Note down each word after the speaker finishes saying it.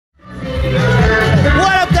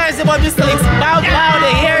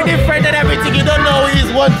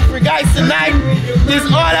guys, tonight is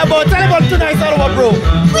all about, tell about tonight's all about, bro.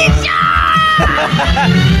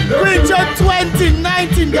 Queen Show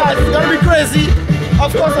 2019, guys. It's gonna be crazy.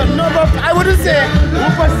 Of course, a number of, I wouldn't say who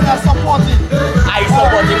person are supporting. I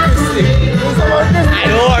supporting Christine. I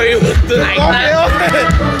don't worry tonight. Okay.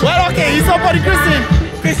 Well, okay, he's supporting Christine.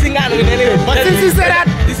 Christine can win anyway. But since he said that,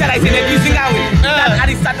 I said that Christine can win. At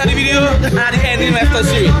the start of the video and at the end, the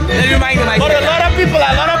story. Then remind him. But a lot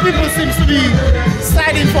of people seems to be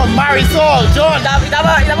siding for Marisol, John. It's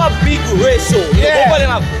a big ratio.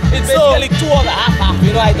 Yeah. It's basically 2 of the half,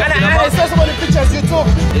 you know. And I saw some of the pictures you took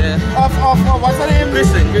of what's her name?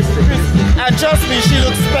 Christine. And trust me, she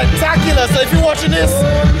looks spectacular. So if you're watching this,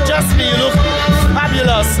 trust me, you look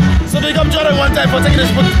fabulous. So big up Jordan one time for taking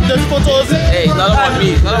those photos. Hey, it's not about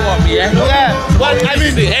me. It's not about me, eh? Yeah. Well, I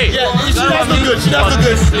mean, hey, yeah, she does look good. She does look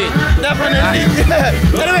good. Definitely.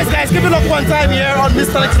 Anyways, guys, keep it up one time here on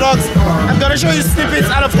Mystelics Vlogs. I'm gonna show you snippets,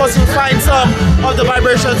 and of course, you'll find some of the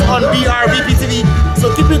vibrations on BRVPTV.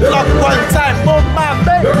 So keep it locked one time. Boom, bam,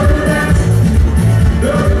 bang.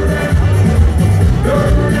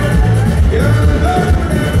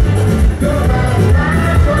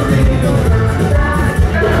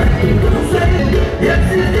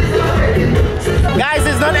 Guys,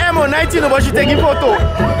 it's not Emo 19, but she's taking photo.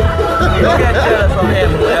 Don't get jealous of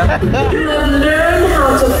Emo, yeah? You have learned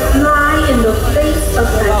how to fly in the face of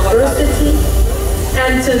adversity,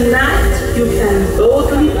 and tonight you can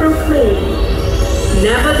boldly proclaim,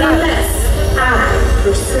 nevertheless, I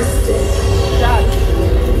persisted.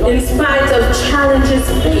 In spite of challenges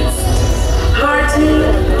faced, heartache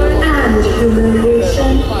and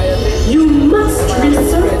humiliation, you must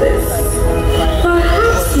resurface.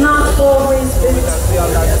 Perhaps not always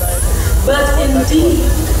victorious, but indeed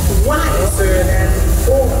wiser than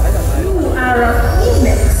before. You are a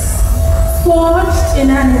phoenix, forged in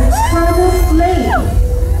an eternal flame,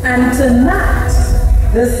 and tonight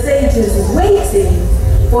the stage is waiting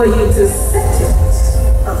for you to set it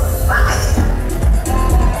afire.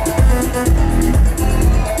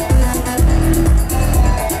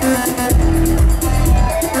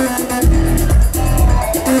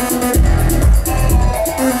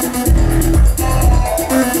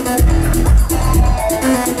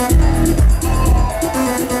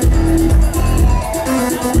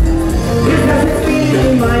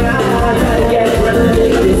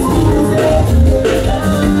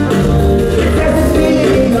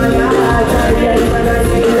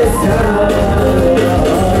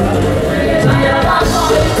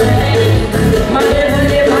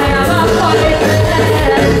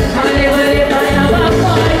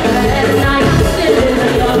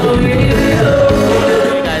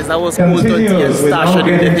 Colton T and Starsha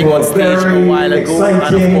did the thing on stage a while ago,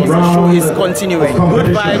 and of course the show is continuing.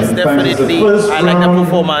 Good vibes, definitely. I like the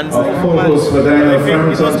performance. It was good.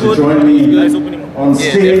 Guys opening on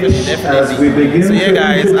stage as we begin. So yeah,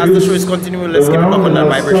 guys, as the show is continuing, let's keep it up on that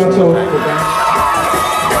vibration.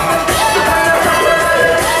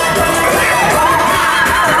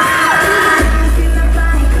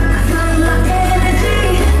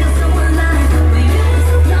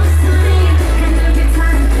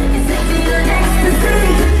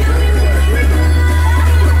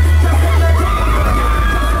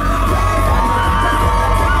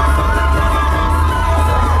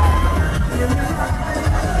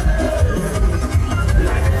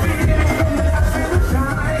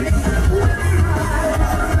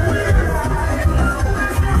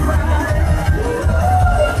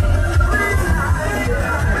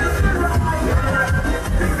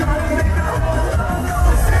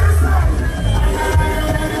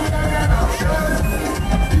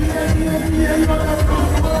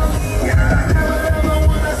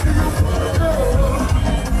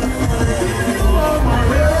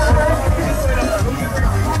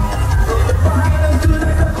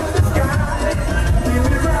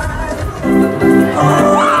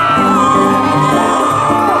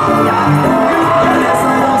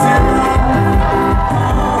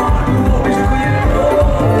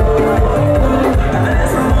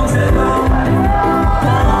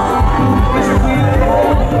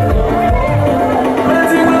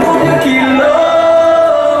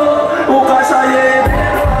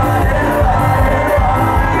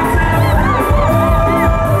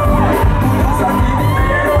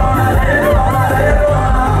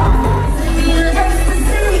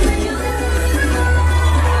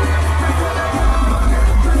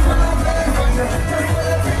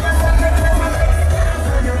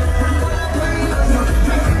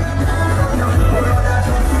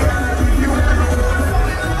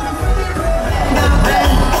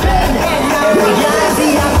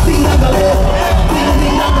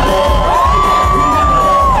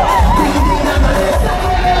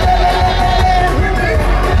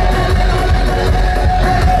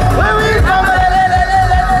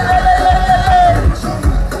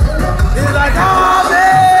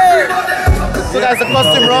 guys, the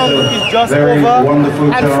costume round is just very over.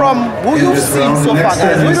 wonderful And from who you've seen so far,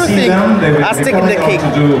 guys, who do you think has taken the cake?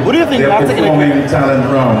 Who do you think has taken the cake?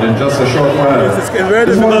 Talent round in just a short while. It's very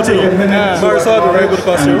difficult to Marisol had a very good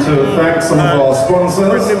costume. And to thank some of our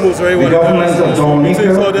sponsors, the government of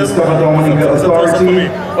Dominica, Discover Dominica Authority.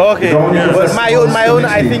 Okay, but my own,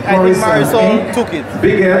 I think Marisol took it.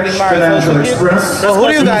 Big Edge Financial Express. So who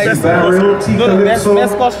do you guys?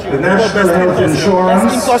 Best costume. The National Health Insurance.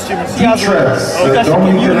 Best in costume. She has the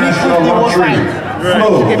Dominica National Lottery.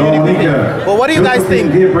 Flow Dominica. But what do you guys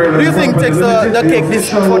think? Who do you think takes the cake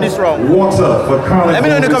for this round? Water for Carnival. Let me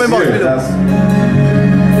know in the comment box below.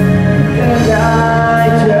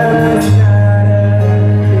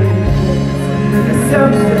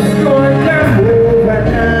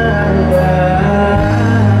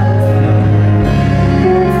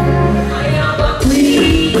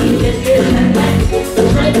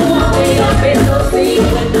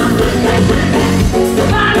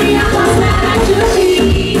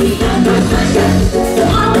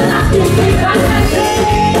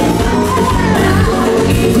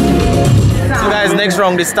 Next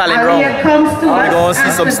round is talent round. We're going to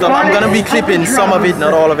see some stuff. I'm going to be clipping some of it,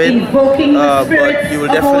 not all of it, but you will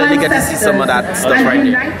definitely get to see some of that stuff right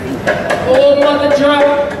there. Oh, mother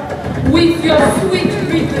drop with your sweet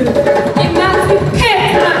rhythm,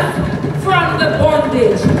 emancipate us from the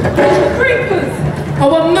bondage which cripples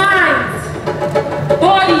our minds,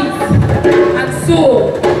 bodies, and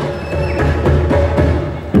soul.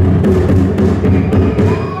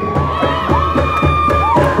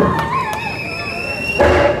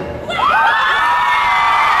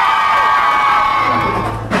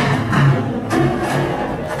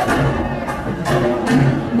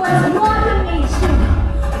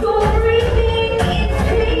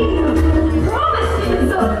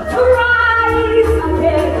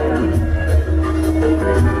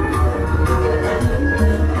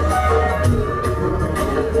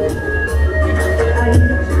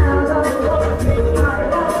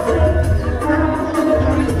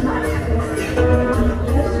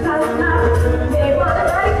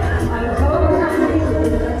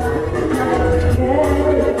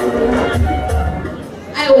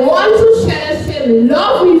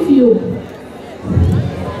 Love with you.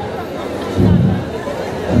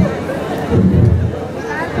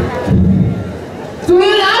 Do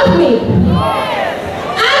you love me?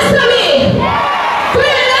 Answer me. Do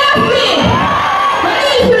you love me? But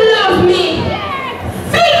if you love me,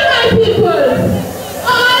 feed my people.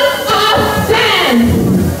 All of them.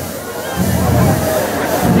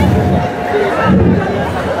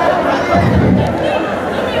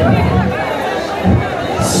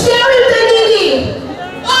 Share with the needy.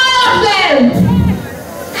 All of them.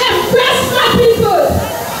 Embrace my people.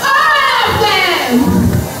 All of them.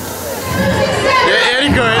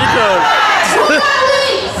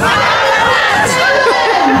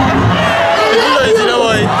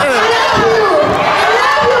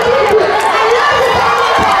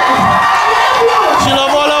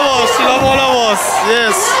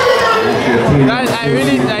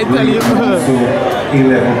 I tell you.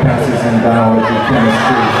 A-level passes in biology,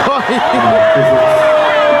 chemistry, physics.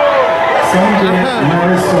 Someday,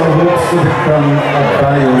 Marisol hopes to become a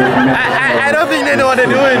biomedical. I don't think they know what they're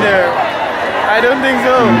doing there. I don't think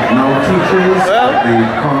so. Now teachers,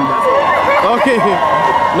 okay.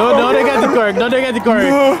 No, they get the correct. No, they get the correct.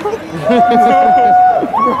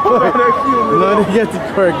 No, they get the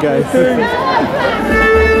correct, guys.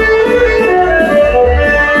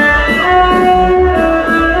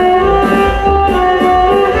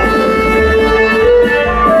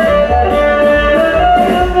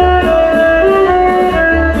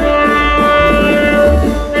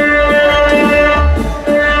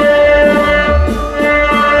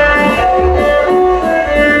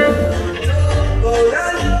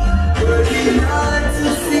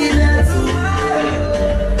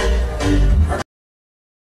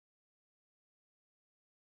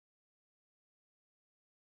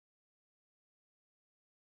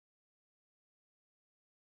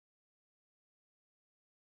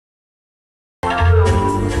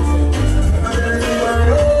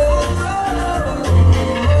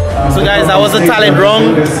 So guys, that was the talent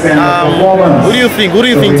round. Who do you think? Who do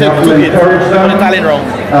you think took it on the talent round?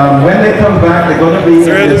 When they come back, they're going to be. It's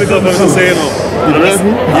very difficult to say,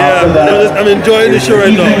 Yeah, I'm enjoying the show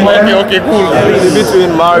right now. Okay, cool. Between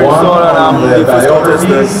Marisol and the first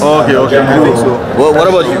contestant. Okay. I think so. What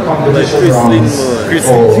about you? Chris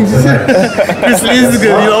Lee is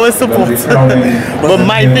good. You always support. But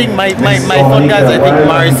my fun guys, I think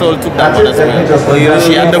Marisol took that one as well.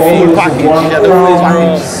 She had the full package.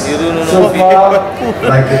 You don't know nothing.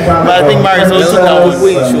 But I think Marisol took that one.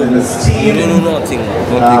 You don't know nothing.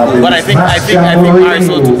 But I think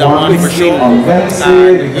Marisol took that one for sure.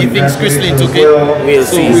 And he thinks Chris Lee took it. We'll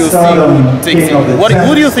see who takes it.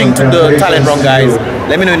 Who do you think took the talent run, guys?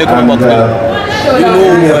 Let me know in the comment box below. You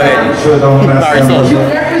know Marisol.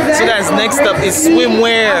 So guys, next up is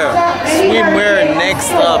swimwear. Swimwear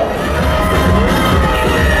next up.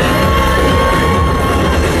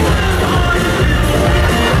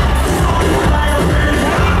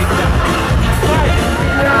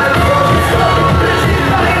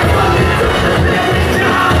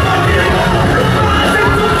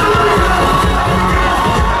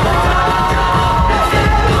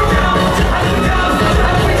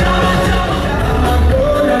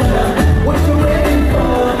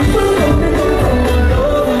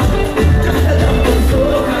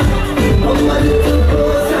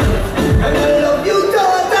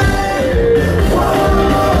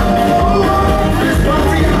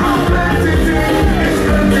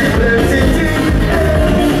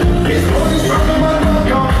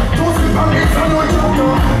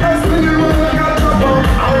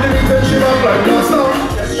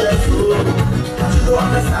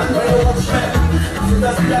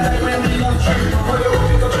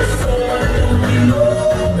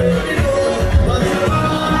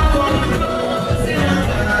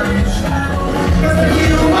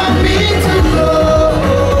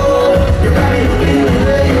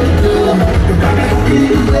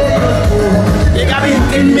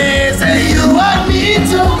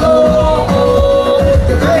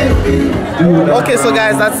 Okay, so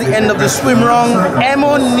guys, that's the end of the swim round.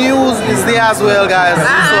 Emma News is there as well, guys. As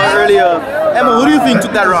you saw earlier. Emma, who do you think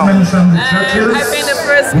took that round? I think the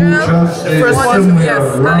first girl. The first one? Yes,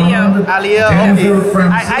 Aliyah. Aliyah, okay.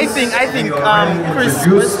 I think Chris,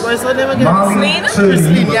 what's her name again?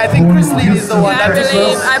 Christine. Yeah, I think Christine is the one that took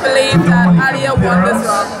it. I believe that Aliyah won this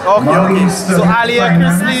round. Okay. So Aliyah,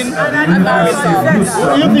 Christine, and Marisol.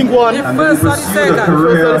 Who do you think won? The first or the second?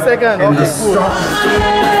 First or the second? Okay,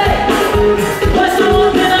 cool.